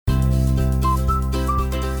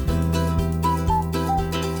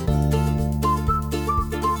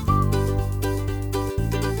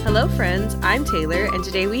Hello, friends. I'm Taylor, and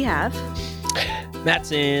today we have...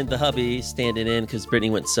 Matt's in the hubby standing in because Brittany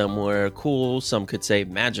went somewhere cool. Some could say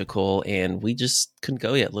magical, and we just couldn't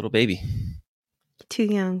go yet. Little baby. Too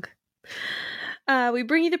young. We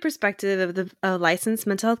bring you the perspective of a licensed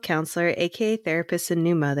mental health counselor, aka therapist and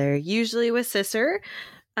new mother, usually with Sisser.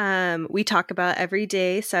 We talk about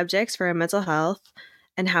everyday subjects for our mental health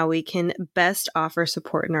and how we can best offer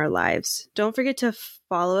support in our lives. Don't forget to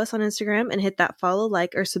follow us on Instagram and hit that follow,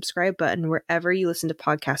 like, or subscribe button wherever you listen to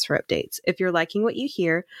podcasts for updates. If you're liking what you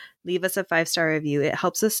hear, leave us a 5-star review. It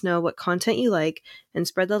helps us know what content you like and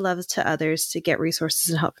spread the love to others to get resources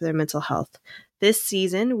and help for their mental health. This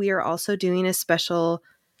season, we are also doing a special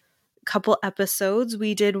couple episodes.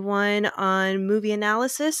 We did one on movie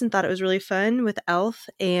analysis and thought it was really fun with Elf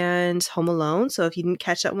and Home Alone. So if you didn't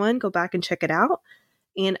catch that one, go back and check it out.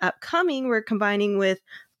 And upcoming, we're combining with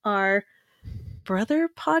our partner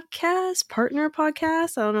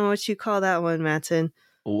podcast. I don't know what you call that one, Matson.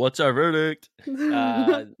 What's our verdict?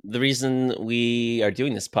 The reason we are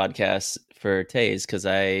doing this podcast for Tay is because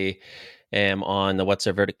I am on the What's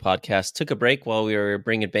Our Verdict podcast. Took a break while we were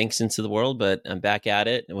bringing Banks into the world, but I'm back at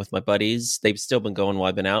it with my buddies. They've still been going while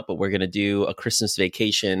I've been out, but we're going to do a Christmas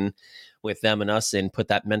vacation with them and us and put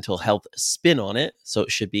that mental health spin on it. So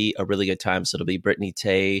it should be a really good time. So it'll be Brittany,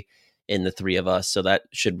 Tay, and the three of us. So that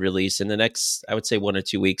should release in the next, I would say 1 or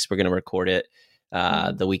 2 weeks. We're going to record it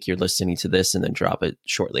the week you're listening to this and then drop it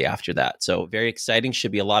shortly after that. So very exciting.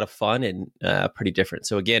 Should be a lot of fun and pretty different.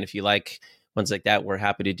 So again, if you like ones like that, we're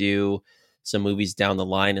happy to do some movies down the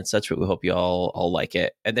line and such, but we hope you all like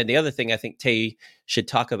it. And then the other thing I think Tay should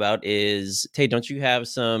talk about is, Tay, don't you have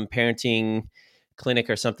some parenting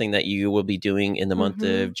clinic or something that you will be doing in the month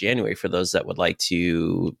of January for those that would like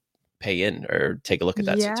to pay in or take a look at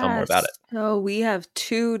that? Yes. So tell more about it. So we have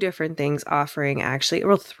 2 different things offering, actually.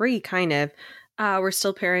 Well, 3 kind of. We're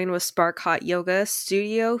still pairing with Spark Hot Yoga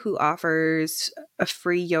Studio, who offers a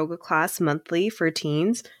free yoga class monthly for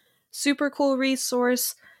teens. Super cool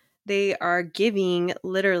resource. They are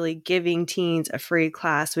literally giving teens a free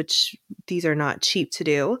class, which these are not cheap to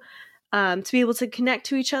do. To be able to connect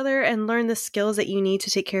to each other and learn the skills that you need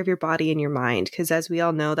to take care of your body and your mind. Because as we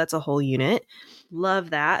all know, that's a whole unit. Love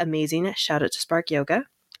that. Amazing. Shout out to Spark Yoga.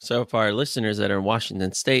 So for our listeners that are in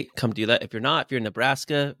Washington State, come do that. If you're not, if you're in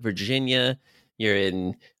Nebraska, Virginia, you're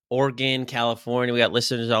in Oregon, California, we got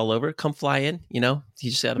listeners all over, come fly in. You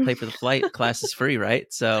just got to pay for the flight. Class is free,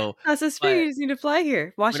 right? So class is free. You just need to fly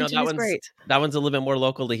here. Washington is great. That one's a little bit more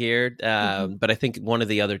local to here. But I think one of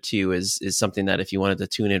the other 2 is something that if you wanted to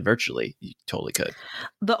tune in virtually, you totally could.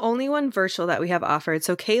 The only one virtual that we have offered.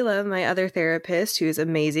 So Kayla, my other therapist, who is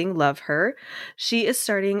amazing, love her. She is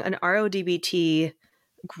starting an RODBT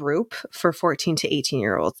group for 14 to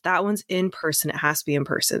 18-year-olds. That one's in person. It has to be in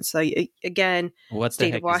person. So again, what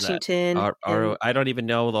state of Washington. I don't even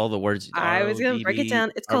know all the words. I was going to break it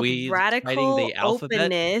down. It's called Radical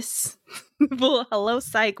Openness. Well, hello,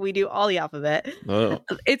 psych. We do all the alphabet. Oh.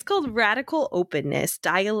 It's called Radical Openness,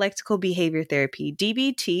 Dialectical Behavior Therapy.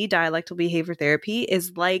 DBT, Dialectical Behavior Therapy,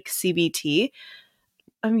 is like CBT.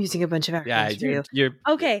 I'm using a bunch of acronyms for you.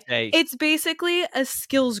 Okay. It's basically a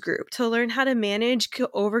skills group to learn how to manage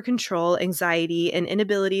over control, anxiety, and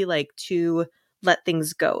inability to let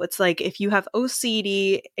things go. It's like if you have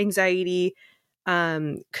OCD, anxiety,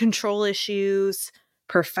 control issues,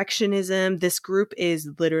 perfectionism, this group is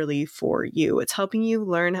literally for you. It's helping you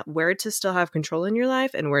learn where to still have control in your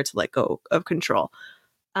life and where to let go of control.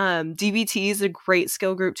 DBT is a great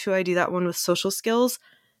skill group too. I do that one with social skills.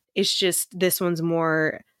 It's just this one's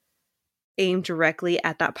more aimed directly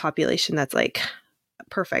at that population that's like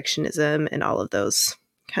perfectionism and all of those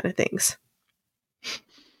kind of things.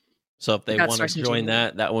 So if they want to join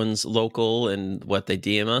that one's local and what they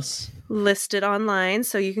DM us? Listed online.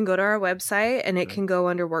 So you can go to our website and it can go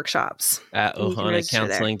under workshops. At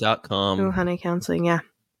ohanacounseling.com. Ohana Counseling, yeah.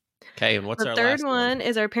 Okay, and what's the our third last one?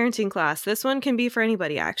 Is our parenting class. This one can be for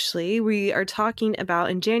anybody, actually. We are talking about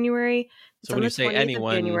in January. So when you say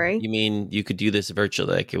anyone, you mean you could do this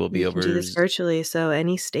virtually? Like it will be over. You can do this virtually, so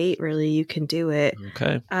any state really you can do it.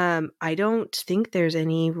 Okay. I don't think there's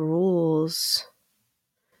any rules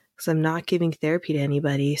because I'm not giving therapy to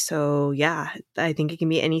anybody. So yeah, I think it can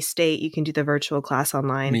be any state. You can do the virtual class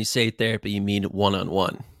online. When you say therapy, you mean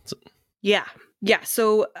one-on-one. Yeah. Yeah.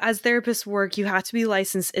 So as therapists work, you have to be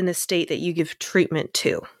licensed in the state that you give treatment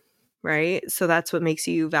to. Right. So that's what makes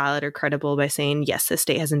you valid or credible by saying, yes, this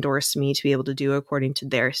state has endorsed me to be able to do according to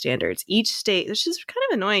their standards. Each state, it's just kind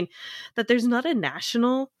of annoying that there's not a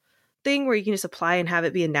national thing where you can just apply and have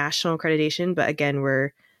it be a national accreditation. But again,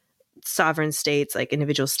 we're sovereign states, like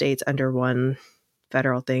individual states under one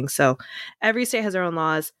federal thing. So every state has their own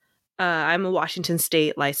laws. I'm a Washington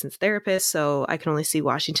State licensed therapist, so I can only see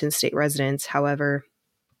Washington State residents. However,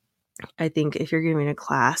 I think if you're giving a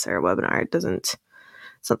class or a webinar, it's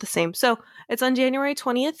not the same. So it's on January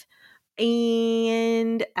 20th.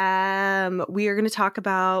 And we are going to talk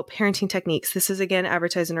about parenting techniques. This is, again,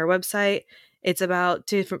 advertised on our website. It's about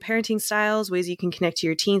different parenting styles, ways you can connect to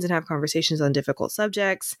your teens and have conversations on difficult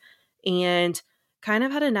subjects, and kind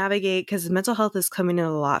of how to navigate, because mental health is coming in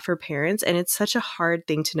a lot for parents, and it's such a hard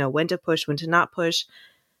thing to know when to push, when to not push,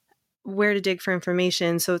 where to dig for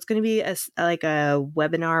information. So it's going to be like a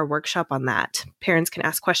webinar workshop on that. Parents can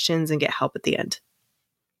ask questions and get help at the end.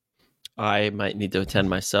 I might need to attend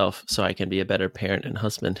myself so I can be a better parent and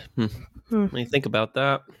husband. When you think about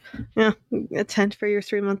that. Yeah, attend for your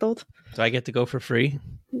 3-month-old. Do I get to go for free?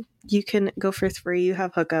 You can go for free. You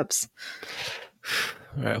have hookups.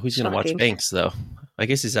 All right, who's going to watch Banks, though? I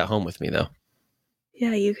guess he's at home with me, though.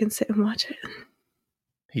 Yeah, you can sit and watch it.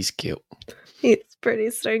 He's cute. He's pretty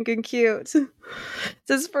stinking cute. It's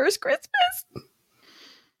his first Christmas.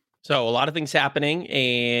 So a lot of things happening,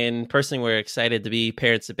 and personally, we're excited to be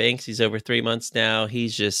parents of Banks. He's over 3 months now.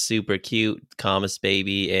 He's just super cute, calmest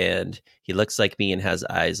baby, and he looks like me and has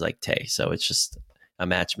eyes like Tay. So it's just a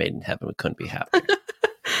match made in heaven. We couldn't be happier.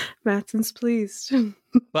 Matson's pleased.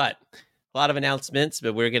 But a lot of announcements,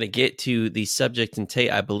 but we're going to get to the subject, and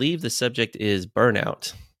Tay, I believe the subject is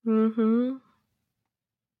burnout. Mm-hmm.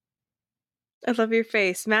 I love your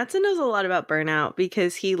face. Matson knows a lot about burnout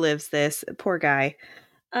because he lives this. Poor guy.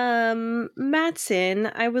 Matson,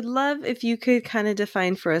 I would love if you could kind of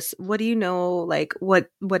define for us, what do you know, like what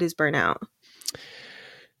is burnout?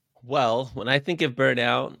 Well, when I think of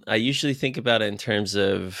burnout, I usually think about it in terms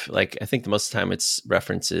of, like, I think the most of the time it's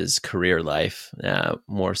references career life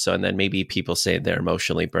more so. And then maybe people say they're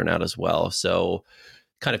emotionally burnout as well. So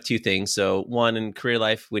kind of two things. So one, in career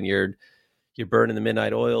life, when you're burning the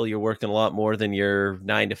midnight oil, you're working a lot more than your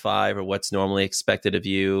 9 to 5 or what's normally expected of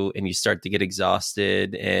you. And you start to get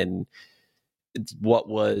exhausted, and what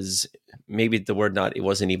was maybe the word not, it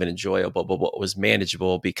wasn't even enjoyable, but what was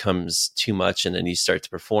manageable becomes too much. And then you start to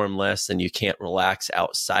perform less, and you can't relax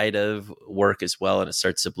outside of work as well. And it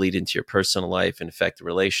starts to bleed into your personal life and affect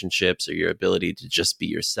relationships or your ability to just be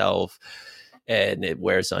yourself. And it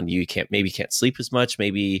wears on you. You can't sleep as much.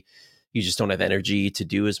 Maybe you just don't have energy to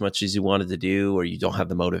do as much as you wanted to do, or you don't have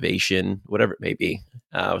the motivation, whatever it may be.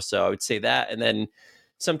 So I would say that. And then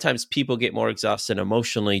sometimes people get more exhausted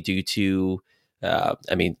emotionally due to,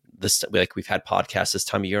 like we've had podcasts this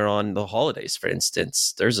time of year on the holidays, for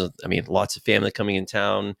instance. There's lots of family coming in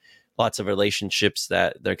town, lots of relationships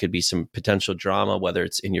that there could be some potential drama, whether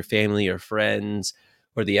it's in your family or friends,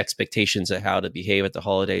 or the expectations of how to behave at the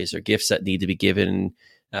holidays, or gifts that need to be given,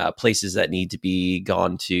 places that need to be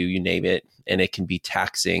gone to, you name it. And it can be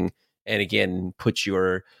taxing, and again, put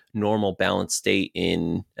your normal balanced state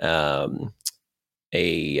in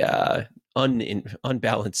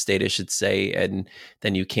unbalanced state, I should say. And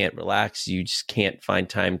then you can't relax. You just can't find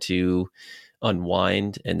time to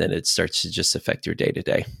unwind. And then it starts to just affect your day to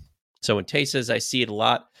day. So when Tay says I see it a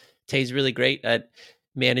lot, Tay's really great at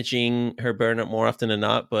managing her burnout more often than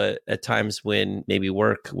not, but at times when maybe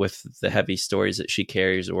work with the heavy stories that she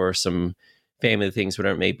carries, or some family things,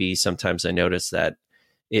 whatever it may be, sometimes I notice that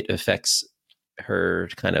it affects her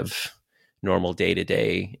kind of normal day to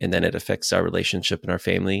day, and then it affects our relationship and our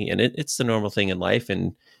family. And it's the normal thing in life.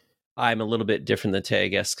 And I'm a little bit different than Tay, I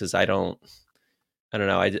guess, because I don't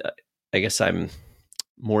know. I guess I'm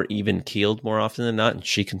more even keeled more often than not, and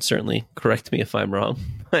she can certainly correct me if I'm wrong.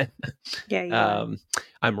 Yeah,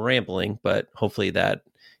 I'm rambling, but hopefully that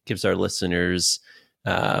gives our listeners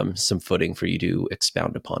some footing for you to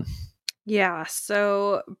expound upon. Yeah,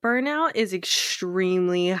 so burnout is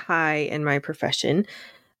extremely high in my profession,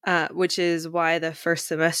 which is why the first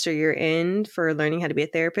semester you're in for learning how to be a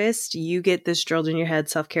therapist, you get this drilled in your head: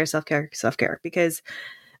 self-care, self-care, self-care, because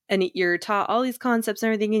and you're taught all these concepts and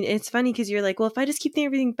everything. And it's funny because you're like, well, if I just keep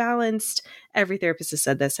everything balanced, every therapist has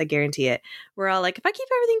said this, I guarantee it. We're all like, if I keep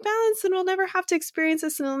everything balanced, then we'll never have to experience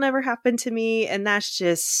this and it'll never happen to me. And that's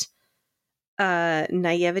just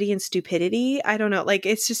naivety and stupidity. I don't know. Like,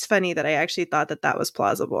 it's just funny that I actually thought that was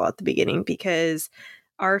plausible at the beginning, because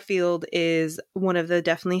our field is one of the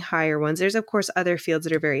definitely higher ones. There's, of course, other fields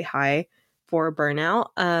that are very high for burnout.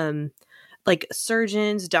 Like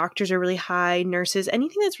surgeons, doctors are really high, nurses,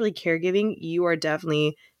 anything that's really caregiving, you are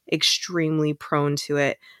definitely extremely prone to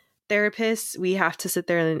it. Therapists, we have to sit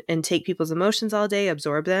there and take people's emotions all day,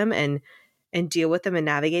 absorb them, and deal with them and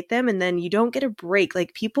navigate them. And then you don't get a break.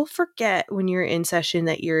 Like, people forget when you're in session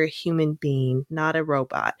that you're a human being, not a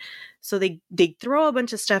robot. So they throw a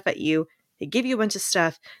bunch of stuff at you. They give you a bunch of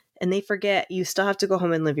stuff. and they forget you still have to go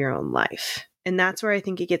home and live your own life. And that's where I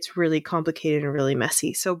think it gets really complicated and really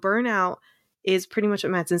messy. So burnout is pretty much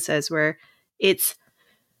what Madsen says, where it's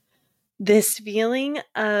this feeling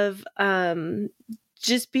of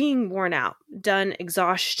just being worn out, done,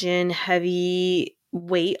 exhaustion, heavy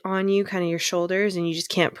weight on you, kind of your shoulders, and you just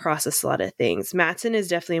can't process a lot of things. Madsen is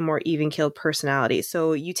definitely a more even-keeled personality.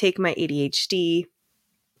 So you take my ADHD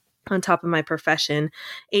on top of my profession.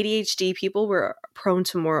 ADHD people were prone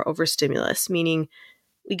to more overstimulus, meaning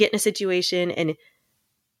we get in a situation and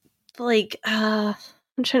like our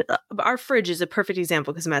fridge is a perfect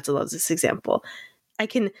example because Matza loves this example. I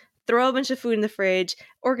can throw a bunch of food in the fridge,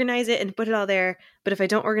 organize it, and put it all there. But if I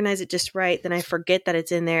don't organize it just right, then I forget that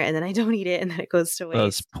it's in there, and then I don't eat it, and then it goes to Those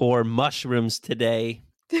waste. poor mushrooms today.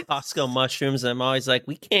 Costco mushrooms. I'm always like,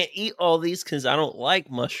 we can't eat all these because I don't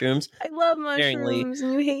like mushrooms. I love Sparingly. mushrooms,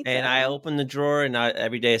 and you hate And them. I open the drawer, and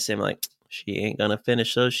every day I say, I'm like, she ain't going to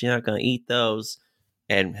finish those. She's not going to eat those.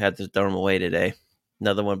 And had to throw them away today.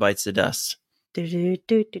 Another one bites the dust. Yeah,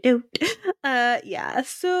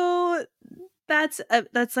 so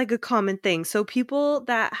that's like a common thing. So people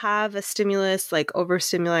that have a stimulus, like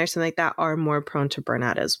overstimuli or something like that, are more prone to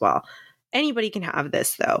burnout as well. Anybody can have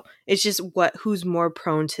this though. It's just who's more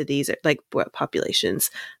prone to these, like what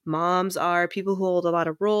populations. Moms are, people who hold a lot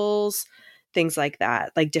of roles, things like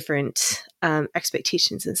that, like different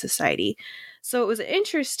expectations in society. So it was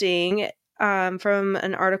interesting. From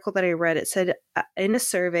an article that I read, it said in a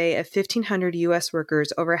survey of 1,500 U.S.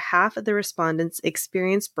 workers, over half of the respondents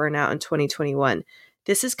experienced burnout in 2021.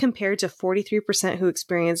 This is compared to 43% who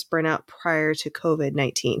experienced burnout prior to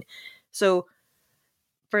COVID-19. So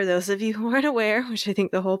for those of you who aren't aware, which I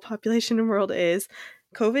think the whole population in the world is,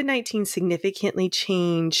 COVID-19 significantly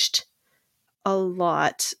changed a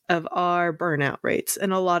lot of our burnout rates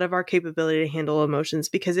and a lot of our capability to handle emotions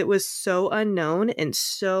because it was so unknown and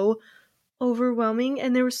so overwhelming,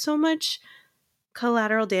 and there was so much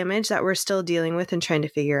collateral damage that we're still dealing with and trying to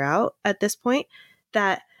figure out at this point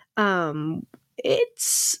that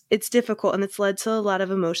it's difficult, and it's led to a lot of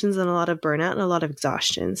emotions and a lot of burnout and a lot of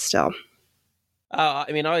exhaustion still. I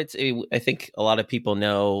think a lot of people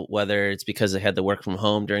know whether it's because they had to work from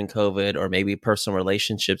home during COVID or maybe personal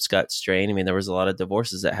relationships got strained. I mean, there was a lot of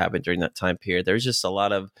divorces that happened during that time period. There's just a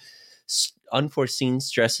lot of unforeseen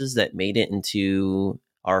stresses that made it into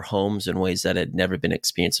our homes in ways that had never been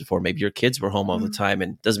experienced before. Maybe your kids were home all the time,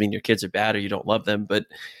 and it doesn't mean your kids are bad or you don't love them, but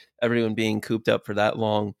everyone being cooped up for that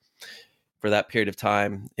long, for that period of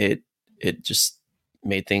time, it just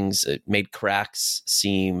made cracks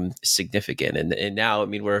seem significant. And now, I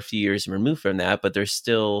mean, we're a few years removed from that, but there's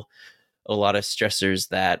still a lot of stressors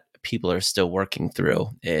that people are still working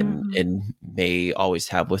through and may always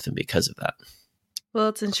have with them because of that. Well,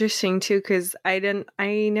 it's interesting too, because I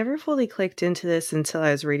never fully clicked into this until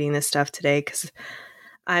I was reading this stuff today, because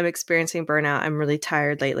I'm experiencing burnout. I'm really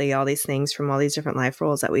tired lately, all these things from all these different life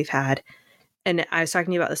roles that we've had. And I was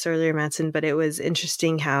talking to you about this earlier, Madsen, but it was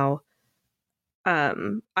interesting how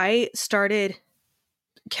I started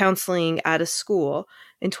counseling at a school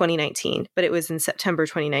in 2019, but it was in September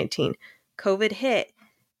 2019. COVID hit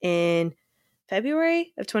in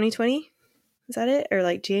February of 2020. Is that it? Or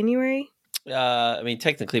like January? I mean,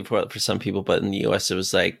 technically for some people, but in the US, it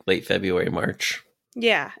was like late February, March.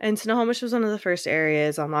 Yeah. And Snohomish was one of the first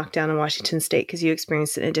areas on lockdown in Washington State because you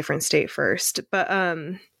experienced it in a different state first. But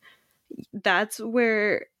that's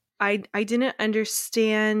where I didn't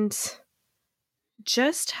understand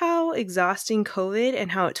just how exhausting COVID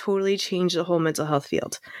and how it totally changed the whole mental health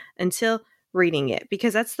field until reading it,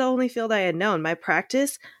 because that's the only field I had known. My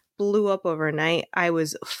practice blew up overnight. I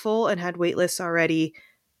was full and had wait lists already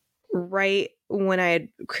right when I had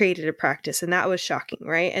created a practice, and that was shocking,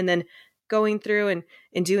 right? And then going through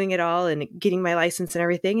and doing it all and getting my license and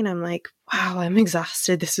everything, and I'm like, wow, I'm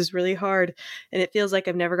exhausted. This is really hard, and it feels like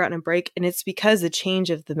I've never gotten a break, and it's because the change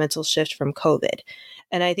of the mental shift from COVID.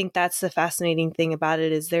 And I think that's the fascinating thing about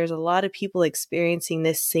it, is there's a lot of people experiencing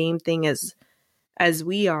this same thing as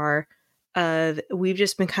we are. We've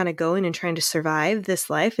just been kind of going and trying to survive this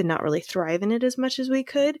life and not really thrive in it as much as we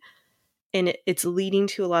could. And it's leading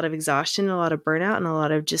to a lot of exhaustion, a lot of burnout, and a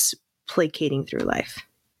lot of just placating through life.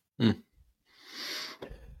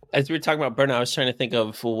 As we were talking about burnout, I was trying to think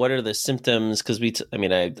of, well, what are the symptoms? Because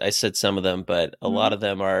I said some of them, but a lot of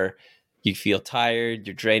them are, you feel tired,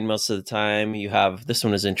 you're drained most of the time. You have, this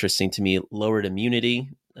one is interesting to me, lowered immunity,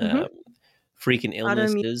 frequent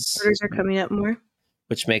illnesses. Autoimmune disorders are coming up more.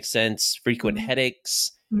 Which makes sense. Frequent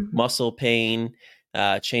headaches, muscle pain,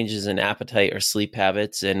 changes in appetite or sleep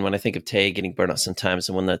habits. And when I think of Tay getting burnout sometimes,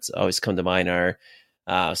 the one that's always come to mind are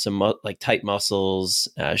some like tight muscles.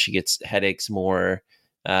 She gets headaches more.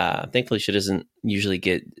 Thankfully, she doesn't usually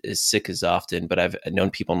get as sick as often, but I've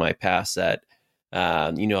known people in my past that,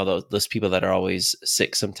 those people that are always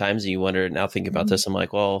sick sometimes, and you wonder, now thinking about Mhm. this, I'm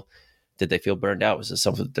like, well, did they feel burned out? Was it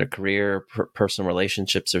something with their career, personal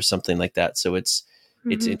relationships, or something like that? So it's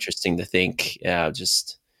Mhm. interesting to think,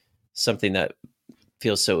 just something that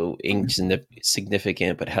feels so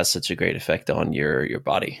insignificant, but has such a great effect on your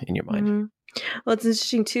body and your mind. Mhm. Well, it's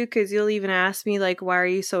interesting too because you'll even ask me like, "Why are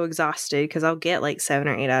you so exhausted?" Because I'll get like 7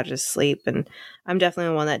 or 8 hours of sleep, and I'm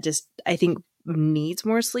definitely one that just I think needs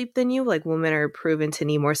more sleep than you. Like women are proven to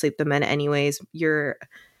need more sleep than men, anyways. You're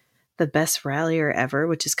the best rallier ever,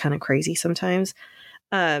 which is kind of crazy sometimes.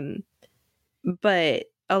 Um, but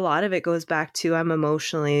a lot of it goes back to I'm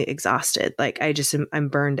emotionally exhausted. Like I'm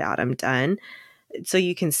burned out. I'm done. So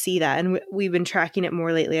you can see that, and we've been tracking it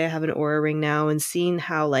more lately. I have an Aura ring now and seeing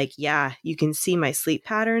how like, yeah, you can see my sleep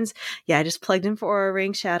patterns. Yeah, I just plugged in for Aura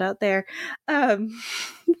ring, shout out there. um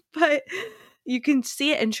but you can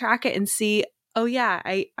see it and track it and see, oh yeah,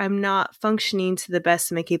 I'm not functioning to the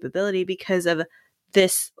best of my capability because of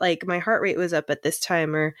this. Like my heart rate was up at this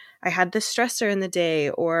time, or I had this stressor in the day,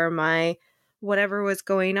 or my whatever was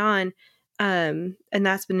going on. And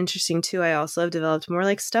that's been interesting too. I also have developed more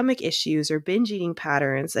like stomach issues or binge eating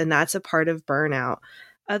patterns, and that's a part of burnout.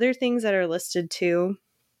 Other things that are listed too,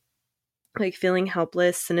 like feeling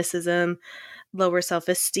helpless, cynicism, lower self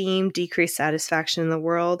esteem, decreased satisfaction in the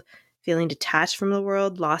world, feeling detached from the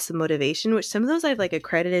world, loss of motivation, which some of those I've like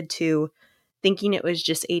accredited to thinking it was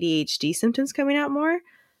just ADHD symptoms coming out more.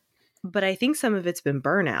 But I think some of it's been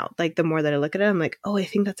burnout. Like the more that I look at it, I'm like, oh, I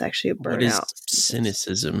think that's actually a What is burnout symptoms.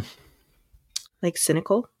 cynicism? Like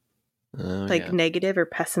cynical, Oh like yeah. negative or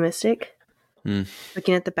pessimistic, Hmm.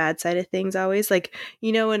 looking at the bad side of things always. Like,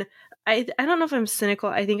 and I don't know if I'm cynical.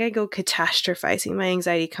 I think I go catastrophizing. My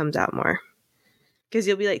anxiety comes out more. Because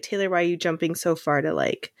you'll be like, Taylor, why are you jumping so far to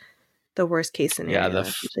like the worst case Yeah, scenario?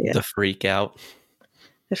 That's usually it. the freak out.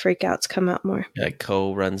 The freakouts come out more. Yeah,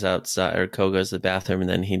 Ko runs outside, or Ko goes to the bathroom, and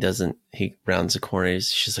then he rounds the corner.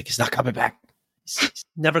 She's like, he's not coming back. He's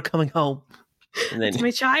never coming home. And It's then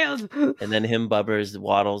my child. and then him bubbers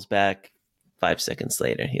waddles back. 5 seconds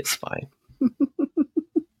later, he is fine.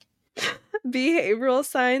 Behavioral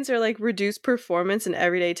signs are like reduced performance in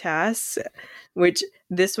everyday tasks, which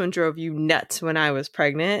this one drove you nuts when I was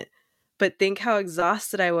pregnant. But think how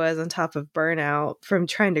exhausted I was on top of burnout from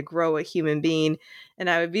trying to grow a human being. And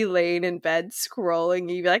I would be laying in bed scrolling.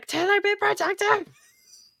 And you'd be like, Taylor, be protective.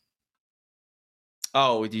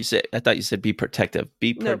 Oh, I thought you said be protective.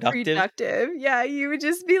 Be No, productive. productive. Yeah, you would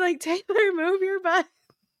just be like, Taylor, move your butt.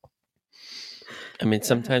 I mean,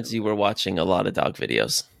 sometimes you were watching a lot of dog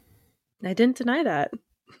videos I didn't deny that.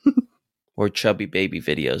 or chubby baby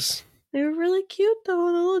videos. They were really cute though.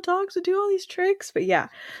 The little dogs would do all these tricks. But yeah,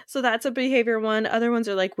 so that's a behavior one. Other ones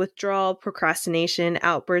are like withdrawal, procrastination,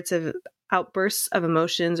 outbursts of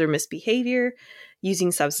emotions or misbehavior,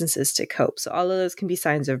 using substances to cope. So all of those can be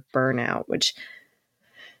signs of burnout, which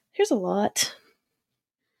there's a lot.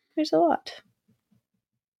 There's a lot.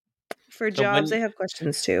 For So jobs, I have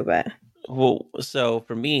questions too, but so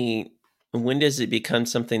for me, when does it become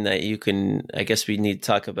something that you can? I guess we need to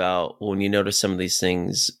talk about when you notice some of these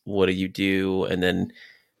things. What do you do, and then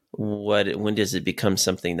when does it become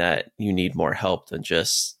something that you need more help than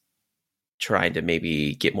just trying to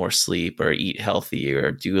maybe get more sleep or eat healthy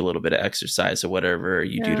or do a little bit of exercise or whatever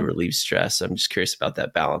you do yeah. to relieve stress? I'm just curious about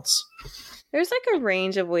that balance. There's like a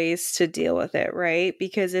range of ways to deal with it, right?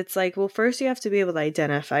 Because it's like, well, first you have to be able to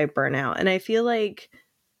identify burnout. And I feel like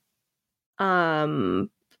um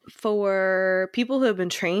for people who have been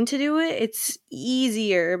trained to do it, it's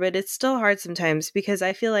easier, but it's still hard sometimes because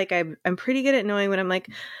I feel like I'm pretty good at knowing when I'm like,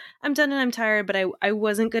 I'm done and I'm tired, but I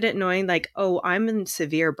wasn't good at knowing like, oh, I'm in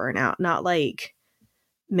severe burnout, not like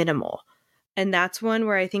minimal. And that's one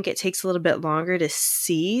where I think it takes a little bit longer to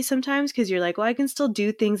see sometimes because you're like, well, I can still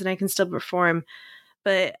do things and I can still perform.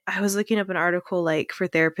 But I was looking up an article like for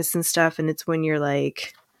therapists and stuff, and it's when you're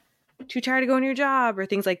like too tired to go on your job or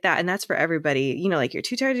things like that. And that's for everybody. Like you're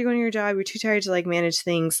too tired to go on your job, you're too tired to like manage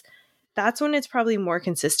things. That's when it's probably more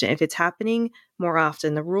consistent. If it's happening more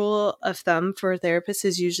often, the rule of thumb for a therapist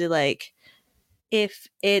is usually like if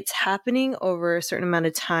it's happening over a certain amount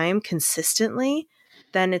of time consistently,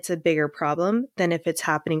 then it's a bigger problem than if it's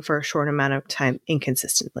happening for a short amount of time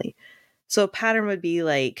inconsistently. So a pattern would be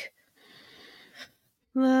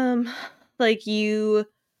um like you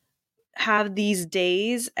have these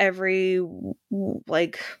days every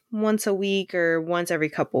like once a week or once every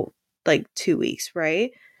couple like 2 weeks,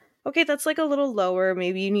 right? Okay, that's like a little lower.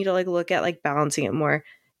 Maybe you need to like look at like balancing it more.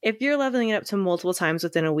 If you're leveling it up to multiple times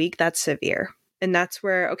within a week, that's severe. And that's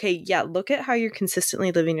where, okay, yeah, look at how you're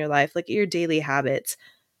consistently living your life. Look at your daily habits.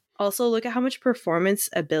 Also, look at how much performance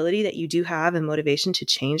ability that you do have and motivation to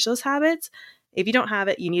change those habits. If you don't have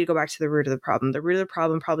it, you need to go back to the root of the problem. The root of the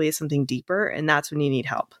problem probably is something deeper, and that's when you need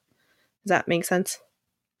help. Does that make sense?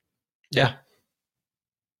 Yeah.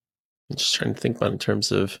 I'm just trying to think about in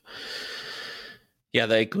terms of, yeah,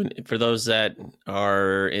 like for those that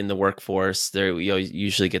are in the workforce, there you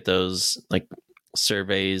usually get those like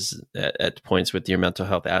surveys at points with your mental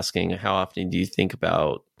health asking how often do you think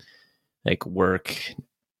about like work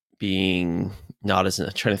being not as,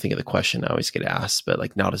 I'm trying to think of the question I always get asked, but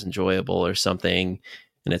like not as enjoyable or something.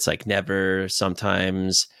 And it's like never,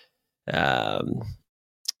 sometimes,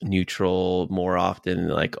 neutral, more often,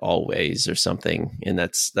 like always or something. And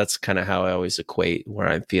that's kind of how I always equate where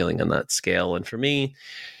I'm feeling on that scale. And for me,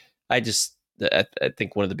 I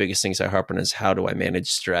think one of the biggest things I harp on is how do I manage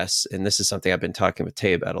stress? And this is something I've been talking with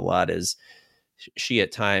Tay about a lot is she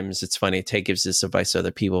at times, it's funny, Tay gives this advice to other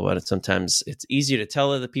people, but sometimes it's easier to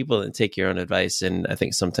tell other people than take your own advice. And I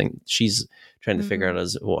think something she's trying to figure out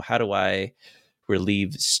is, well, how do I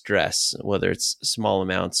relieve stress, whether it's small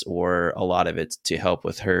amounts or a lot of it, to help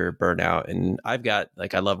with her burnout? And I've got,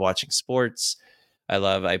 like, I love watching sports.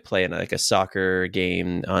 I play in like a soccer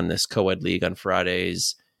game on this co-ed league on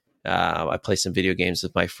Fridays. I play some video games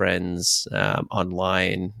with my friends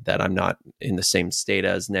online that I'm not in the same state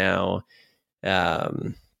as now.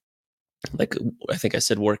 Like I think I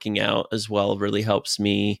said, working out as well really helps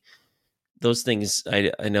me. Those things,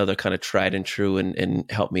 I know they're kind of tried and true and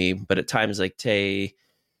help me, but at times like Tay,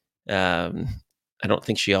 I don't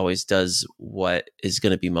think she always does what is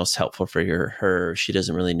going to be most helpful for her. She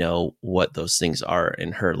doesn't really know what those things are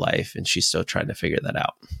in her life, and she's still trying to figure that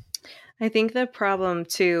out. I think the problem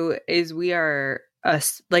too is we are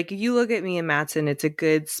us. Like you look at me and Matson, it's a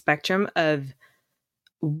good spectrum of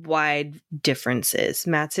wide differences.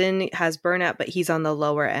 Matson has burnout, but he's on the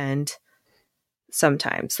lower end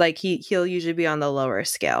sometimes. Like he'll usually be on the lower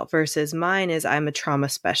scale versus mine is I'm a trauma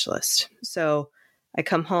specialist. So I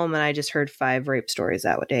come home and I just heard 5 rape stories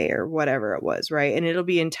that day or whatever it was, right? And it'll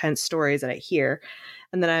be intense stories that I hear.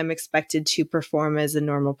 And then I'm expected to perform as a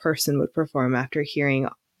normal person would perform after hearing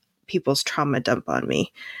people's trauma dump on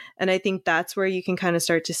me. And I think that's where you can kind of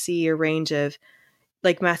start to see a range of,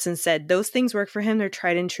 like Matson said, those things work for him. They're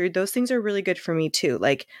tried and true. Those things are really good for me too.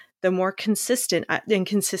 Like the more consistent, and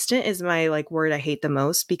consistent is my like word I hate the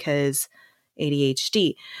most because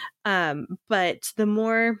ADHD. But the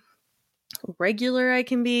more regular I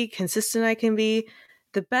can be, consistent I can be,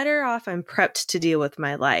 the better off I'm prepped to deal with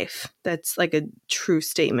my life. That's like a true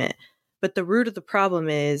statement. But the root of the problem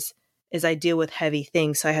is I deal with heavy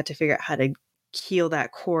things. So I had to figure out how to heal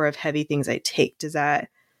that core of heavy things I take. Does that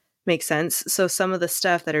make sense? So some of the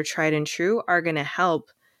stuff that are tried and true are going to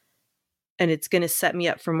help and it's going to set me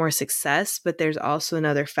up for more success. But there's also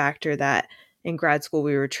another factor that in grad school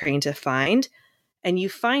we were trained to find. And you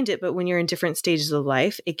find it, but when you're in different stages of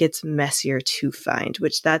life, it gets messier to find,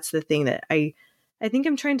 which that's the thing that I think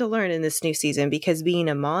I'm trying to learn in this new season, because being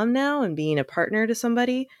a mom now and being a partner to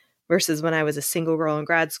somebody versus when I was a single girl in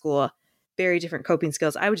grad school, very different coping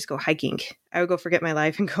skills. I would just go hiking. I would go forget my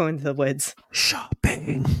life and go into the woods.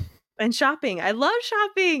 Shopping. And shopping. I love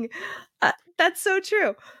shopping. That's so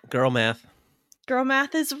true. Girl math. Girl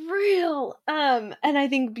math is real. And I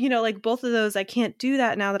think, like both of those, I can't do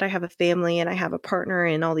that now that I have a family and I have a partner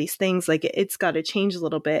and all these things. Like it's got to change a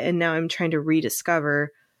little bit. And now I'm trying to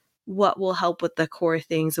rediscover what will help with the core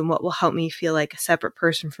things and what will help me feel like a separate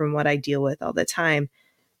person from what I deal with all the time.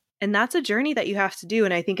 And that's a journey that you have to do.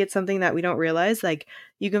 And I think it's something that we don't realize. Like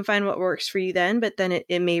you can find what works for you then, but then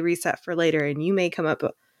it may reset for later and you may come up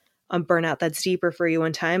on burnout that's deeper for you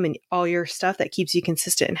one time and all your stuff that keeps you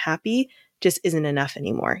consistent and happy just isn't enough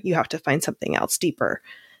anymore. You have to find something else deeper.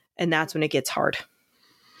 And that's when it gets hard.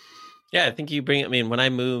 Yeah, I think when I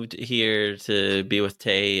moved here to be with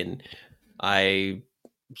Tay and I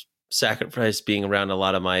sacrificed being around a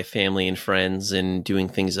lot of my family and friends and doing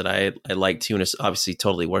things that I like to, and it's obviously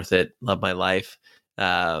totally worth it. Love my life.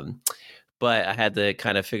 But I had to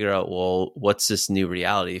kind of figure out, well, what's this new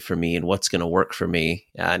reality for me and what's going to work for me?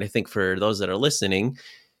 And I think for those that are listening,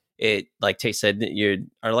 it, like Tay said,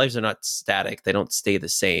 our lives are not static. They don't stay the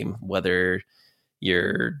same, whether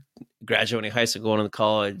you're graduating high school, going to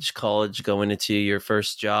college, going into your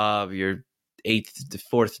first job, your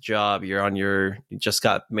fourth job, you just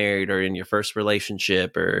got married or in your first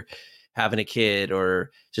relationship or having a kid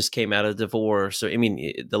or just came out of divorce. Or, I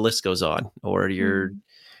mean, the list goes on. Or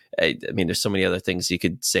there's so many other things you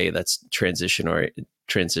could say that's transitionary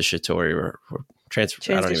or transfer.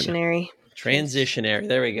 Transitionary. Transitionary.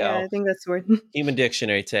 There we Yeah, go. I think that's the word. Human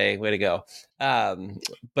dictionary, Tay. Way to go.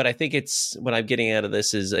 But I think it's what I'm getting out of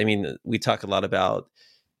this is, I mean, we talk a lot about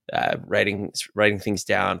writing things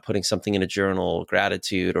down, putting something in a journal,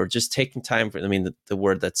 gratitude, or just taking time for. I mean, the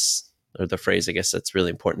word that's or the phrase I guess that's really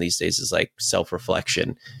important these days is like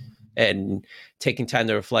self-reflection and taking time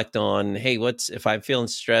to reflect on, hey, what's if I'm feeling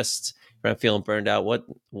stressed or I'm feeling burned out,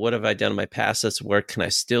 what have I done in my past that's worked? Can I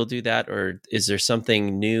still do that? Or is there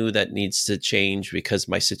something new that needs to change because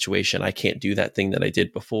my situation, I can't do that thing that I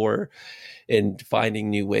did before, and finding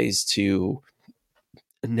new ways to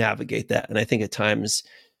navigate that. And I think at times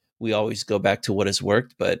we always go back to what has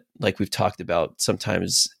worked, but like we've talked about,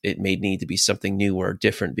 sometimes it may need to be something new or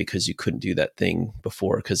different because you couldn't do that thing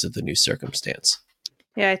before because of the new circumstance.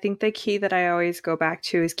 Yeah, I think the key that I always go back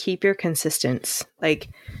to is keep your consistency. Like,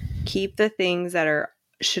 keep the things that are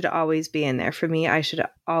should always be in there. For me, I should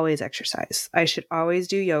always exercise. I should always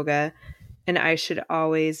do yoga, and I should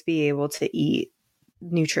always be able to eat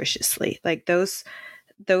nutritiously. Like those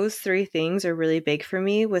three things are really big for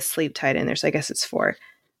me with sleep tied in there. So I guess it's four.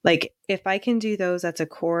 Like, if I can do those, that's a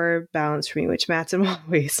core balance for me, which Matt's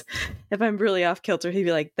always, if I'm really off kilter, he'd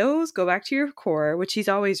be like, those go back to your core, which he's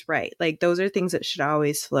always right. Like, those are things that should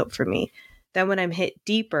always float for me. Then when I'm hit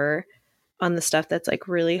deeper on the stuff that's like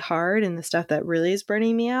really hard and the stuff that really is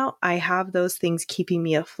burning me out, I have those things keeping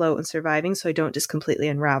me afloat and surviving so I don't just completely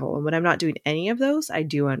unravel. And when I'm not doing any of those, I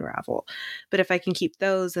do unravel. But if I can keep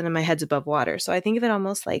those, then my head's above water. So I think of it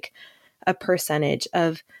almost like a percentage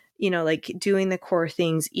of, like doing the core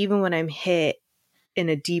things, even when I'm hit in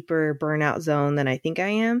a deeper burnout zone than I think I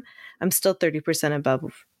am, I'm still 30%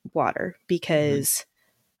 above water because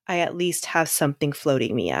I at least have something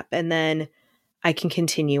floating me up. And then I can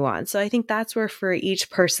continue on. So I think that's where for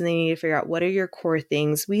each person they need to figure out what are your core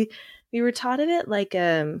things. We were taught of it like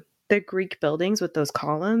the Greek buildings with those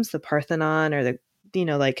columns, the Parthenon or the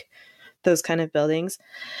like those kind of buildings.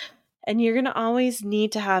 And you're going to always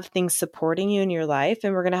need to have things supporting you in your life,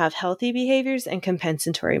 and we're going to have healthy behaviors and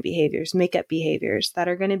compensatory behaviors, makeup behaviors that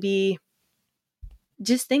are going to be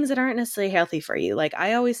just things that aren't necessarily healthy for you. Like,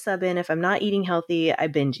 I always sub in, if I'm not eating healthy, I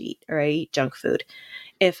binge eat or I eat junk food.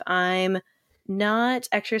 If I'm not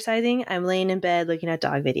exercising, I'm laying in bed looking at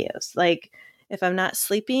dog videos. Like, if I'm not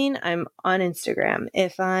sleeping, I'm on Instagram.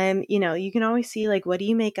 If I'm, you can always see, like, what do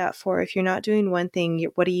you make up for? If you're not doing one thing,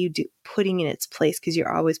 what are you putting in its place? Because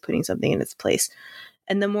you're always putting something in its place.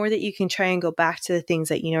 And the more that you can try and go back to the things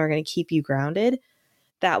that are going to keep you grounded,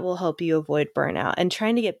 that will help you avoid burnout. And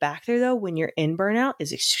trying to get back there, though, when you're in burnout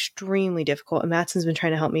is extremely difficult. And Matson's been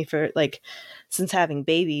trying to help me for since having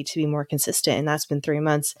baby to be more consistent. And that's been 3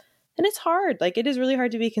 months. And it's hard. Like, it is really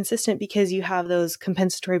hard to be consistent because you have those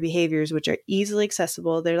compensatory behaviors, which are easily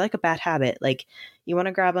accessible. They're like a bad habit. Like, you want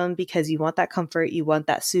to grab them because you want that comfort. You want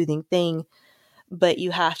that soothing thing. But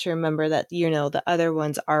you have to remember that, the other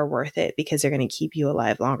ones are worth it because they're going to keep you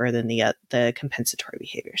alive longer than the compensatory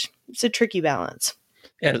behaviors. It's a tricky balance.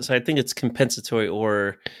 Yeah, so I think it's compensatory,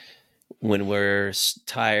 or when we're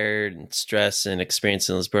tired and stressed and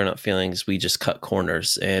experiencing those burnout feelings, we just cut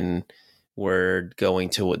corners and we're going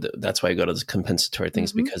to that's why I go to the compensatory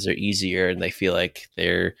things, because they're easier and they feel like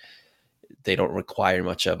they don't require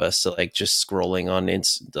much of us. So like just scrolling on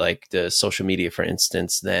like the social media, for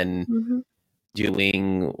instance, then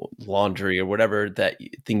doing laundry or whatever that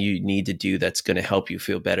thing you need to do that's going to help you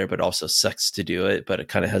feel better, but also sucks to do it, but it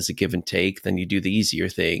kind of has a give and take. Then you do the easier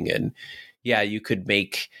thing. And yeah, you could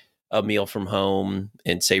make a meal from home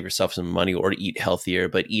and save yourself some money or eat healthier,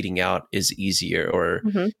 but eating out is easier. Or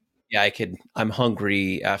yeah, I'm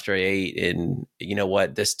hungry after I ate, and you know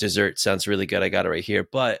what? This dessert sounds really good. I got it right here,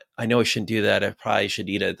 but I know I shouldn't do that. I probably should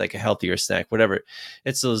eat like a healthier snack, whatever.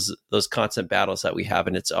 It's those constant battles that we have.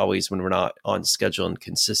 And it's always when we're not on schedule and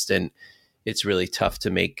consistent, it's really tough to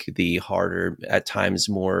make the harder, at times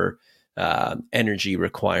more energy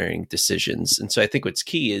requiring decisions. And so I think what's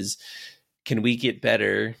key is, can we get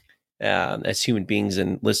better as human beings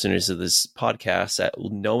and listeners of this podcast at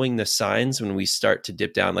knowing the signs when we start to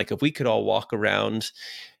dip down? Like, if we could all walk around,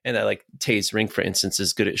 and I like Tay's ring, for instance,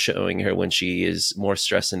 is good at showing her when she is more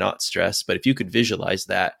stressed and not stressed. But if you could visualize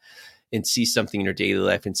that and see something in your daily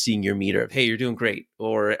life and seeing your meter of, hey, you're doing great,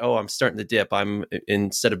 or, oh, I'm starting to dip. I'm,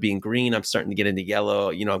 instead of being green, I'm starting to get into yellow,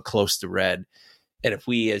 I'm close to red. And if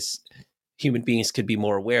we as human beings could be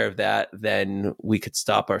more aware of that, then we could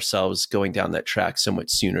stop ourselves going down that track so much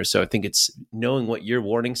sooner. So I think it's knowing what your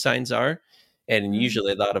warning signs are. And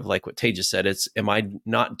usually a lot of, like what Tay just said, it's, am I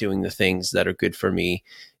not doing the things that are good for me?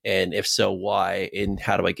 And if so, why? And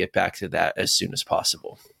how do I get back to that as soon as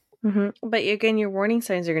possible? But again, your warning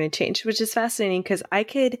signs are going to change, which is fascinating because I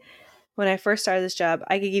could when I first started this job,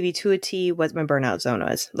 I could give you to a T what my burnout zone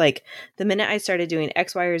was. Like the minute I started doing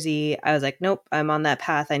X, Y, or Z, I was like, nope, I'm on that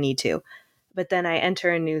path. I need to. But then I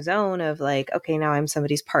enter a new zone of like, okay, now I'm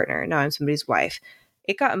somebody's partner. Now I'm somebody's wife.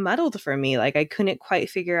 It got muddled for me. Like I couldn't quite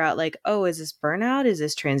figure out like, oh, is this burnout? Is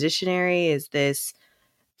this transitionary? Is this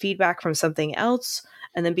feedback from something else?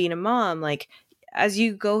 And then being a mom, like as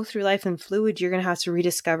you go through life in fluid, you're going to have to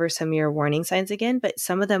rediscover some of your warning signs again, but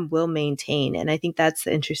some of them will maintain. And I think that's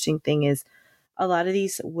the interesting thing is a lot of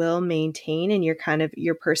these will maintain and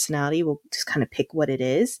your personality will just kind of pick what it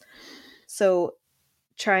is. So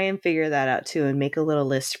try and figure that out too and make a little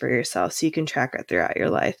list for yourself so you can track it throughout your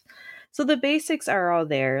life. So the basics are all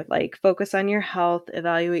there, like focus on your health,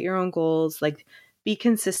 evaluate your own goals, like be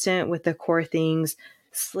consistent with the core things,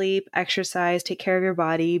 sleep, exercise, take care of your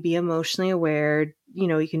body, be emotionally aware.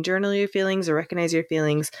 You can journal your feelings or recognize your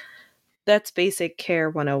feelings. That's basic care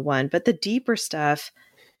 101. But the deeper stuff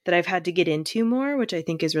that I've had to get into more, which I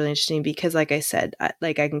think is really interesting because like I said,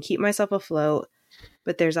 I can keep myself afloat,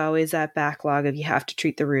 but there's always that backlog of you have to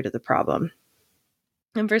treat the root of the problem.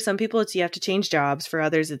 And for some people, it's you have to change jobs. For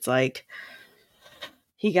others, it's like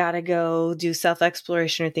you got to go do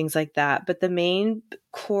self-exploration or things like that. But the main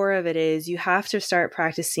core of it is you have to start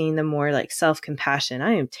practicing the more like self-compassion.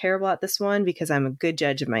 I am terrible at this one because I'm a good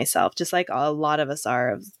judge of myself, just like a lot of us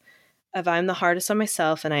are. Of I'm the hardest on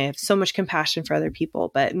myself and I have so much compassion for other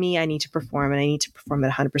people. But me, I need to perform and I need to perform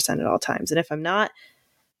at 100% at all times. And if I'm not,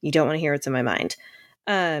 you don't want to hear what's in my mind.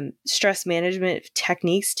 Stress management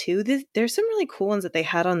techniques too. There's some really cool ones that they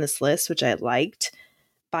had on this list, which I liked.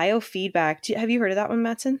 Biofeedback. Have you heard of that one,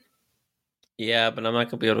 Matson? Yeah, but I'm not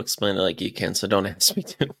going to be able to explain it like you can, so don't ask me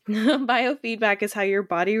to. Biofeedback is how your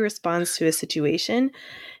body responds to a situation,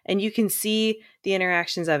 and you can see the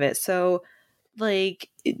interactions of it. So, like,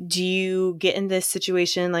 do you get in this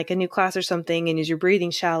situation, like a new class or something, and is your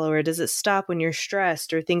breathing shallow, or does it stop when you're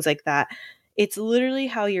stressed, or things like that? It's literally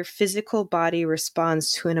how your physical body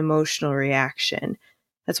responds to an emotional reaction.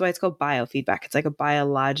 That's why it's called biofeedback. It's like a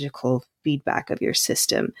biological feedback of your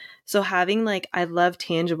system. So having I love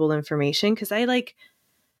tangible information because I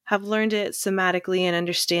have learned it somatically and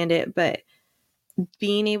understand it, but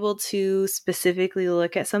being able to specifically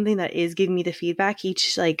look at something that is giving me the feedback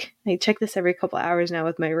I check this every couple hours now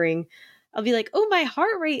with my ring. I'll be like, oh, my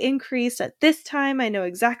heart rate increased at this time. I know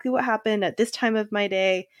exactly what happened at this time of my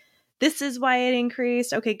day. This is why it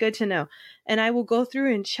increased. Okay, good to know. And I will go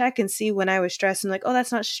through and check and see when I was stressed and like, oh,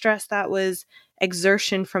 that's not stress. That was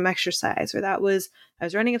exertion from exercise, or that was, I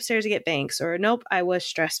was running upstairs to get banks, or nope, I was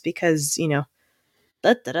stressed because, or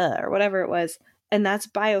whatever it was. And that's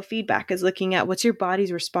biofeedback, is looking at what's your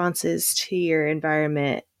body's responses to your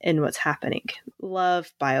environment and what's happening.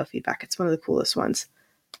 Love biofeedback. It's one of the coolest ones.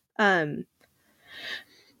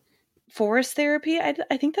 Forest therapy,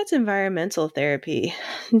 I think that's environmental therapy.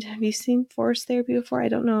 Have you seen forest therapy before? I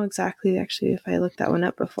don't know exactly actually if I looked that one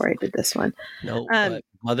up before I did this one. No, but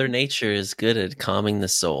Mother Nature is good at calming the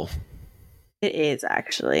soul. It is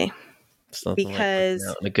actually. It's nothing like looking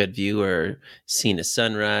out in a good view or seeing a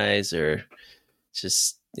sunrise, or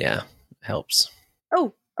just, yeah, helps.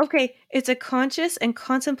 Oh, okay. It's a conscious and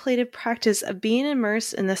contemplative practice of being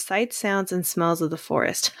immersed in the sights, sounds, and smells of the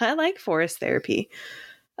forest. I like forest therapy.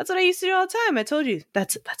 That's what I used to do all the time. I told you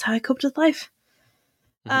that's how I coped with life.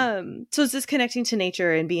 Mm-hmm. So it's just connecting to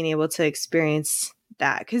nature and being able to experience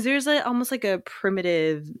that, because there's almost like a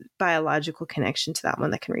primitive biological connection to that one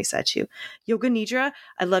that can reset you. Yoga Nidra,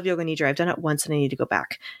 I love Yoga Nidra. I've done it once and I need to go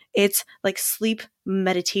back. It's like sleep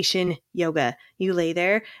meditation yoga. You lay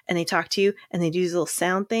there and they talk to you and they do these little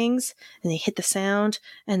sound things and they hit the sound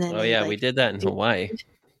and then we did that in Hawaii.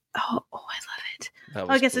 Oh, I love it.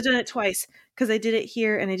 I guess cool. I've done it twice because I did it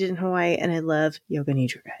here and I did it in Hawaii, and I love Yoga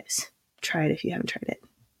Nidra, guys. Try it if you haven't tried it.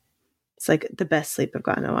 It's like the best sleep I've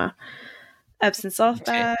gotten in a while. Epsom salt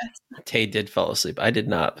bath. Tay did fall asleep. I did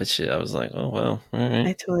not, but I was like, oh, well, all right.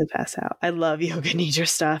 I totally pass out. I love Yoga Nidra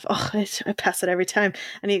stuff. Oh, I pass it every time.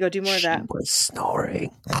 I need to go do more of that. She was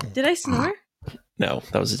snoring. Did I snore? No,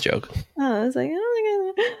 that was a joke. Oh, I was like,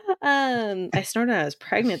 oh my God. I snored when I was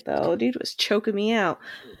pregnant, though. Dude was choking me out.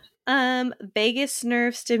 Vagus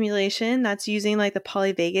nerve stimulation. That's using the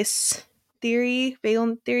polyvagus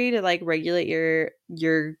vagal theory to regulate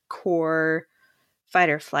your core fight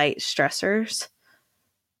or flight stressors.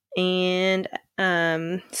 And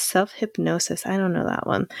self-hypnosis. I don't know that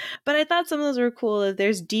one, but I thought some of those were cool. If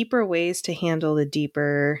there's deeper ways to handle the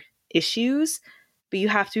deeper issues, but you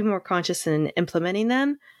have to be more conscious in implementing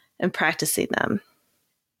them and practicing them.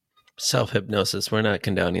 Self-hypnosis, we're not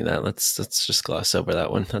condoning that. Let's just gloss over that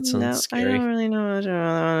one. That sounds scary. I don't really know. I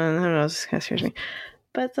don't know. This kind of scares me.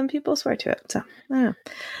 But some people swear to it, so I don't know.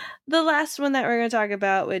 the last one that we're going to talk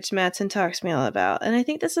about, which Matson talks to me all about. And I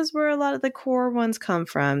think this is where a lot of the core ones come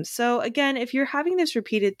from. So, again, if you're having this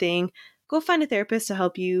repeated thing, go find a therapist to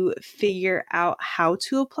help you figure out how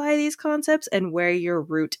to apply these concepts and where your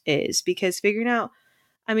root is. Because figuring out,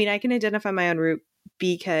 I mean, I can identify my own root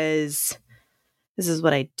because this is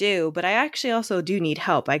what I do, but I actually also do need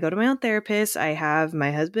help. I go to my own therapist. I have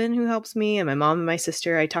my husband who helps me and my mom and my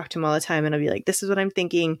sister. I talk to them all the time and I'll be like, this is what I'm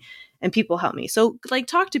thinking. And people help me. So like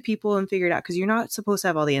talk to people and figure it out because you're not supposed to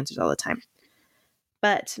have all the answers all the time.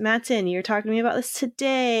 But Matson, you're talking to me about this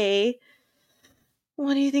today.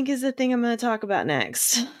 What do you think is the thing I'm going to talk about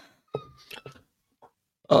next?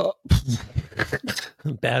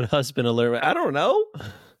 Bad husband alert. I don't know. I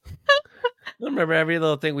don't remember every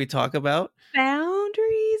little thing we talk about.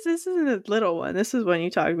 Boundaries? This isn't a little one. This is one you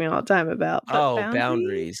talk to me all the time about. But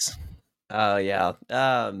Boundaries. Oh, yeah.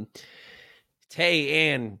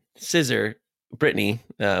 Tay and Scissor, Brittany,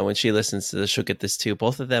 when she listens to this, she'll get this too.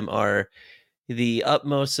 Both of them are the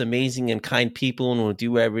utmost amazing and kind people and will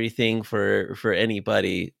do everything for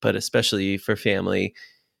anybody, but especially for family,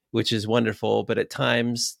 which is wonderful. But at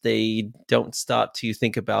times they don't stop to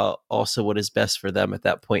think about also what is best for them at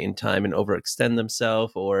that point in time and overextend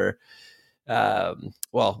themselves or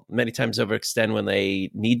many times overextend when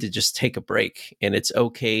they need to just take a break. And it's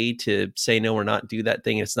okay to say no or not do that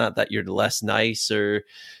thing. It's not that you're less nice or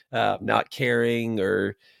not caring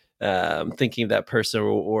or thinking of that person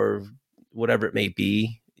or whatever it may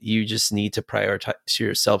be. You just need to prioritize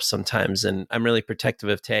yourself sometimes. And I'm really protective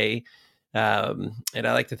of Tay. And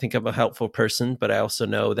I like to think I'm a helpful person, but I also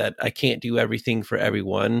know that I can't do everything for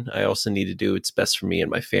everyone. I also need to do what's best for me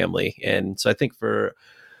and my family. And so I think for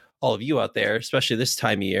all of you out there, especially this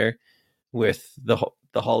time of year with the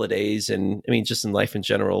holidays, and I mean, just in life in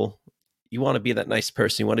general, you want to be that nice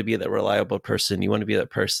person. You want to be that reliable person. You want to be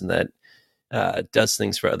that person that does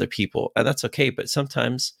things for other people. And that's okay. But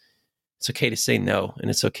sometimes it's okay to say no.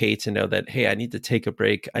 And it's okay to know that, hey, I need to take a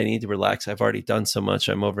break. I need to relax. I've already done so much.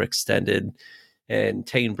 I'm overextended. And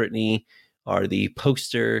Tay and Brittany are the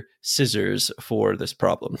poster scissors for this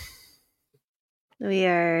problem. We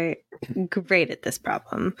are great at this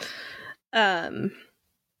problem. I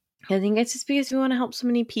think it's just because we want to help so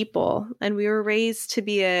many people, and we were raised to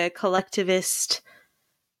be a collectivist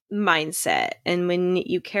mindset. And when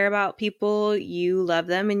you care about people, you love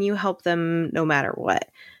them and you help them no matter what.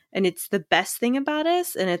 And it's the best thing about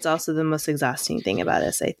us, and it's also the most exhausting thing about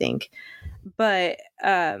us, I think. But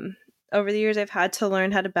over the years, I've had to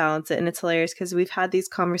learn how to balance it, and it's hilarious because we've had these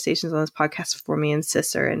conversations on this podcast before, me and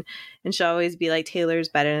Sister, and she'll always be like, Taylor's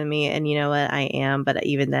better than me, and you know what, I am. But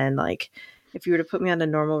even then, like, if you were to put me on a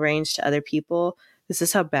normal range to other people, this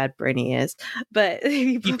is how bad Brittany is. But if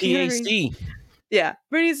you put me on a range, yeah,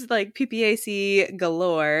 Brittany's like PPAC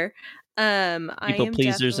galore. People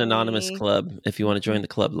Pleasers Anonymous Club. If you want to join the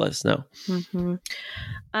club, let us know. Mm-hmm.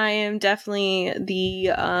 I am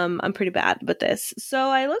definitely I'm pretty bad with this. So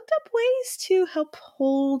I looked up ways to help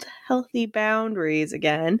hold healthy boundaries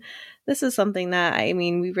again. This is something that, I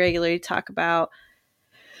mean, we regularly talk about,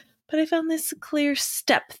 but I found this clear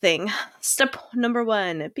step thing. Step number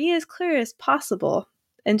 1, be as clear as possible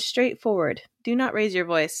and straightforward. Do not raise your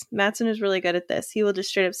voice. Matson is really good at this. He will just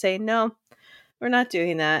straight up say, no, we're not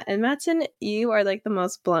doing that. And Matson, you are like the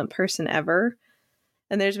most blunt person ever.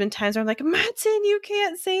 And there's been times where I'm like, Matson, you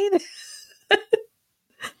can't say this.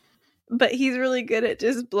 But he's really good at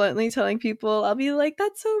just bluntly telling people, I'll be like,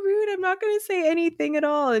 that's so rude. I'm not going to say anything at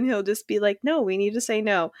all. And he'll just be like, no, we need to say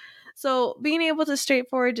no. So being able to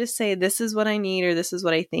straightforward just say, this is what I need, or this is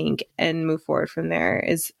what I think, and move forward from there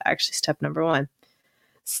is actually step number 1.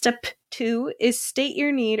 Step 2 is state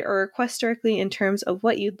your need or request directly in terms of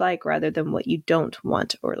what you'd like rather than what you don't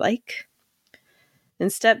want or like.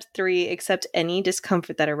 And step 3, accept any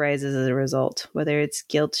discomfort that arises as a result, whether it's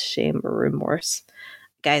guilt, shame, or remorse.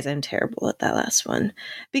 Guys, I'm terrible at that last one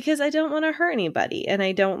because I don't want to hurt anybody, and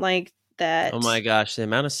I don't like that. Oh my gosh, the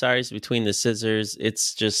amount of sorries between the scissors,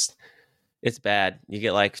 it's bad. You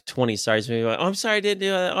get like 20 sorries. Maybe like, oh, I'm sorry I didn't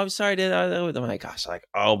do it. I'm sorry I did it. Oh my gosh, like,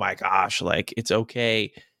 oh my gosh, like, it's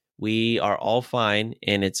okay. We are all fine,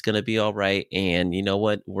 and it's going to be all right. And you know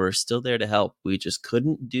what? We're still there to help. We just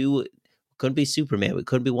couldn't be Superman. We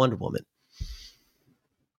couldn't be Wonder Woman.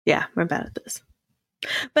 Yeah, we're bad at this.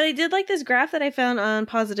 But I did like this graph that I found on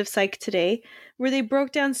Positive Psych today where they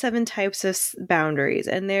broke down 7 types of boundaries,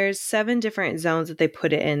 and there's 7 different zones that they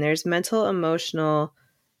put it in. There's mental, emotional,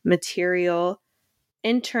 material,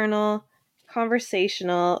 internal,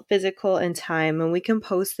 conversational, physical, and time. And we can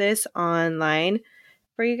post this online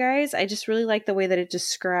for you guys. I just really like the way that it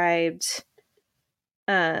described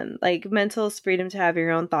Like mental freedom to have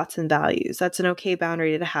your own thoughts and values. That's an okay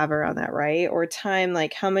boundary to have around that, right? Or time,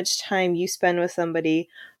 like how much time you spend with somebody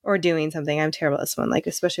or doing something. I'm terrible at this one. Like,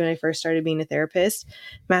 especially when I first started being a therapist,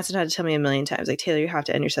 Madison had to tell me a million times, like, Taylor, you have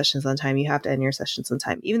to end your sessions on time. You have to end your sessions on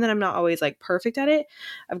time. Even though I'm not always like perfect at it,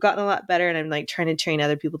 I've gotten a lot better, and I'm like trying to train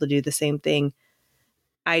other people to do the same thing.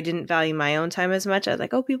 I didn't value my own time as much. I was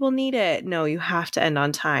like, oh, people need it. No, you have to end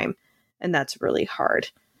on time. And that's really hard.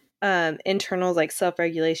 Internal, like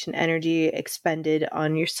self-regulation, energy expended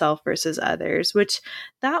on yourself versus others, which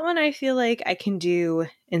that one I feel like I can do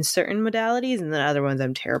in certain modalities, and then other ones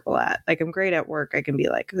I'm terrible at. Like I'm great at work. I can be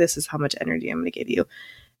like, this is how much energy I'm going to give you.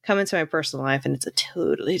 Come into my personal life and it's a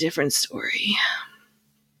totally different story.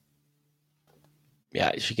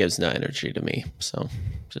 Yeah, she gives no energy to me. So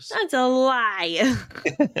just That's a lie.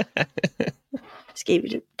 Just gave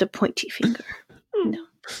you the pointy finger. No.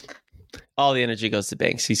 All the energy goes to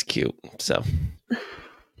Banks. He's cute. So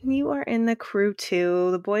You are in the crew too.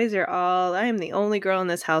 The boys are all, I am the only girl in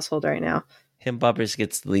this household right now. him Bubbers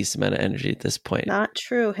gets the least amount of energy at this point. Not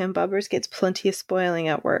true. Him Bubbers gets plenty of spoiling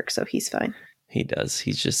at work, so he's fine. He does.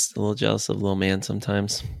 He's just a little jealous of little man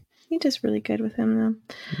sometimes. He does really good with him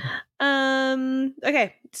though.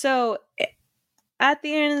 Okay, so at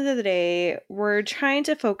the end of the day, we're trying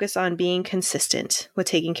to focus on being consistent with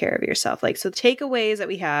taking care of yourself. Like, so the takeaways that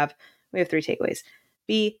we have 3 takeaways.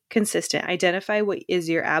 Be consistent. Identify what is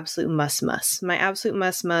your absolute must. My absolute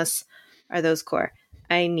must are those core.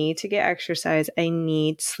 I need to get exercise. I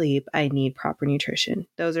need sleep. I need proper nutrition.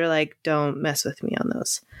 Those are like, don't mess with me on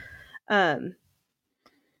those.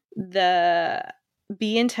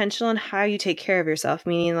 Be intentional in how you take care of yourself,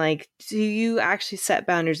 meaning like, do you actually set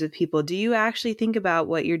boundaries with people? Do you actually think about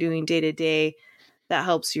what you're doing day to day that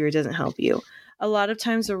helps you or doesn't help you? A lot of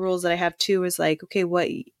times the rules that I have too is like, okay, what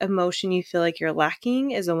emotion you feel like you're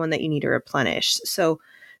lacking is the one that you need to replenish. So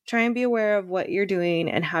try and be aware of what you're doing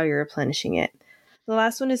and how you're replenishing it. The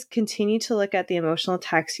last one is continue to look at the emotional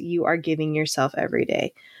tax you are giving yourself every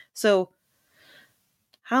day. So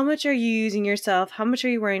how much are you using yourself? How much are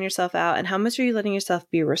you wearing yourself out? And how much are you letting yourself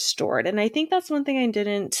be restored? And I think that's one thing I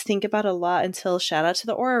didn't think about a lot until shout out to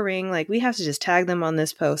the Aura Ring. Like, we have to just tag them on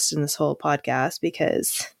this post and this whole podcast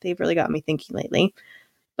because they've really got me thinking lately.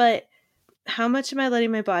 But how much am I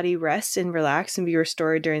letting my body rest and relax and be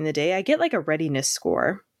restored during the day? I get like a readiness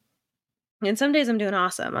score. And some days I'm doing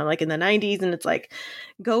awesome. I'm like in the 90s and it's like,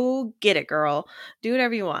 go get it, girl. Do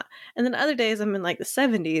whatever you want. And then other days I'm in like the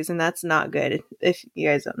 70s and that's not good. If you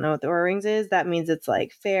guys don't know what the Oura Rings is, that means it's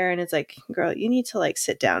like fair. And it's like, girl, you need to like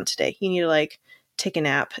sit down today. You need to like take a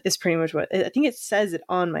nap is pretty much what I think it says it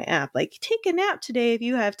on my app. Like, take a nap today if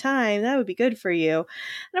you have time. That would be good for you. And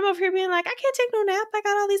I'm over here being like, I can't take no nap. I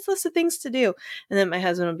got all these lists of things to do. And then my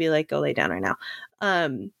husband will be like, go lay down right now.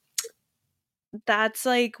 That's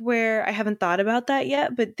like where I haven't thought about that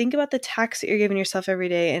yet, but think about the tax that you're giving yourself every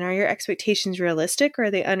day. And are your expectations realistic or are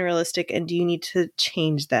they unrealistic? And do you need to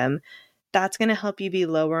change them? That's going to help you be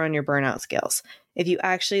lower on your burnout scales. If you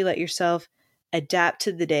actually let yourself adapt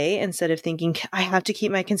to the day instead of thinking, I have to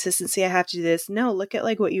keep my consistency, I have to do this. No, look at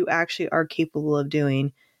like what you actually are capable of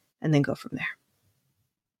doing and then go from there.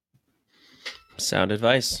 Sound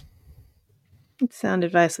advice. Sound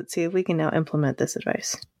advice. Let's see if we can now implement this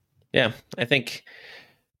advice. Yeah, I think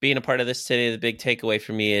being a part of this today, the big takeaway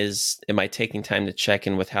for me is, am I taking time to check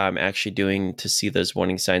in with how I'm actually doing to see those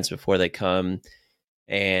warning signs before they come,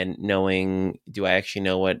 and knowing, do I actually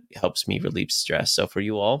know what helps me relieve stress? So for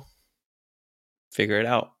you all, figure it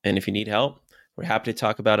out. And if you need help, we're happy to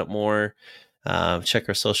talk about it more. Check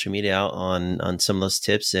our social media out on some of those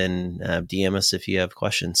tips and DM us if you have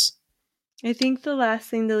questions. I think the last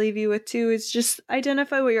thing to leave you with too is just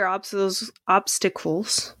identify what your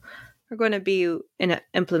obstacles are going to be in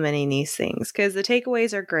implementing these things, because the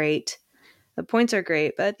takeaways are great, the points are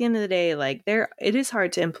great, but at the end of the day, like it is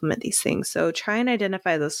hard to implement these things. So try and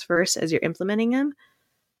identify those first as you're implementing them,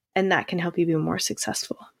 and that can help you be more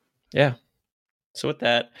successful. Yeah. So with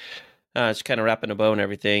that, just kind of wrapping a bow and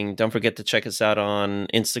everything. Don't forget to check us out on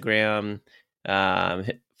Instagram.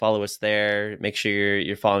 Follow us there. Make sure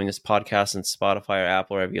you're following this podcast on Spotify or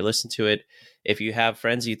Apple, wherever you listen to it. If you have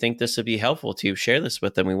friends you think this would be helpful to, share this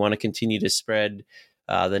with them. We want to continue to spread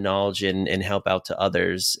the knowledge and help out to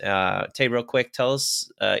others. Tay, real quick, tell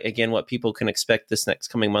us again what people can expect this next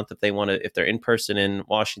coming month if they're in person in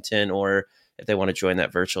Washington, or if they want to join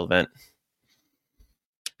that virtual event.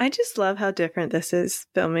 I just love how different this is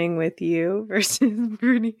filming with you versus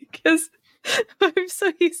Bruni, because I'm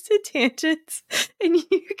so used to tangents and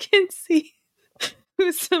you can see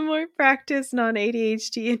who's the more practiced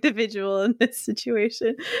non-ADHD individual in this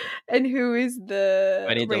situation, and who is I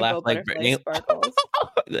the need to laugh rainbow like butterfly Brittany. sparkles.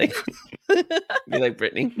 Like, you like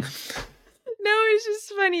Brittany? No, it's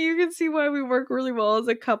just funny. You can see why we work really well as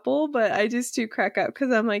a couple, but I just do crack up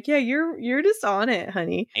because I'm like, yeah, you're just on it,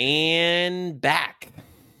 honey. And back.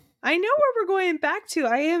 I know where we're going back to.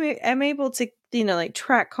 I'm able to, like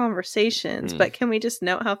track conversations, but can we just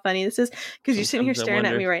note how funny this is? Because you're sitting here Sometimes I staring at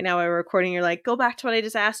wonder. me right now while we're recording. You're like, go back to what I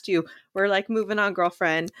just asked you. We're like moving on,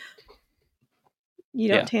 girlfriend. You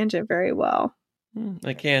don't Yeah. tangent very well.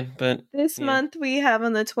 I can, but This month we have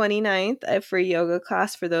on the 29th a free yoga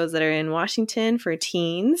class for those that are in Washington for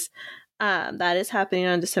teens. That is happening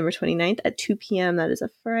on December 29th at 2 p.m. That is a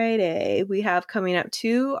Friday. We have coming up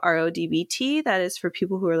too RODBT. That is for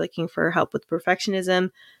people who are looking for help with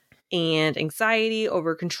perfectionism and anxiety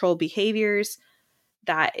over control behaviors.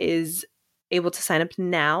 That is able to sign up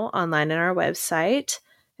now online on our website,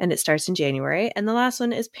 and it starts in January. And the last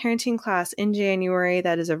one is parenting class in January.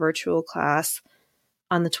 That is a virtual class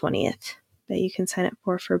on the 20th that you can sign up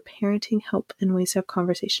for parenting help and ways to have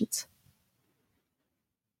conversations.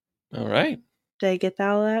 All right. Did I get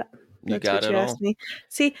all that? You got it all. Asked me.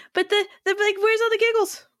 See, but the like, where's all the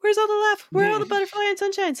giggles? Where's all the laugh? Where are all the butterfly and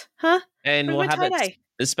sunshines? Huh? And Where's we'll my have tie-dye?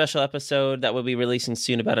 a special episode that we'll be releasing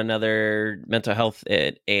soon about another mental health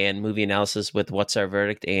and movie analysis with What's Our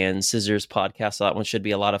Verdict and Scissors podcast. So that one should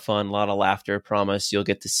be a lot of fun, a lot of laughter. Promise you'll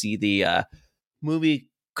get to see the movie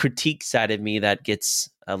critique side of me that gets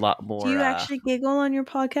a lot more. Do you actually giggle on your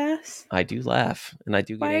podcast? I do laugh, and I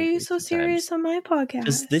do. Why are you so serious on my podcast?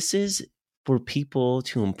 Because this is for people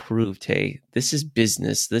to improve, Tay. This is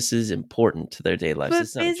business. This is important to their daily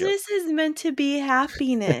lives. But business is meant to be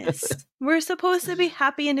happiness. We're supposed to be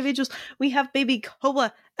happy individuals. We have baby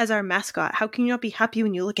Koa as our mascot. How can you not be happy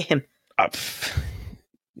when you look at him?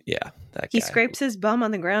 Yeah, that guy. He scrapes his bum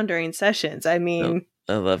on the ground during sessions. I mean,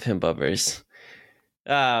 I love him, bubbers.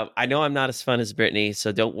 I know I'm not as fun as Brittany,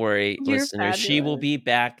 so don't worry, listeners. Fabulous. She will be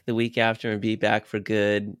back the week after and be back for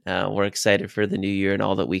good. We're excited for the new year and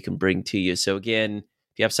all that we can bring to you. So again,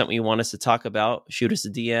 if you have something you want us to talk about, shoot us a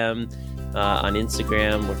DM on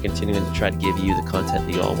Instagram. We're continuing to try to give you the content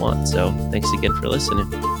that you all want. So thanks again for listening.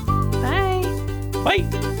 Bye.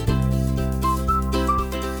 Bye.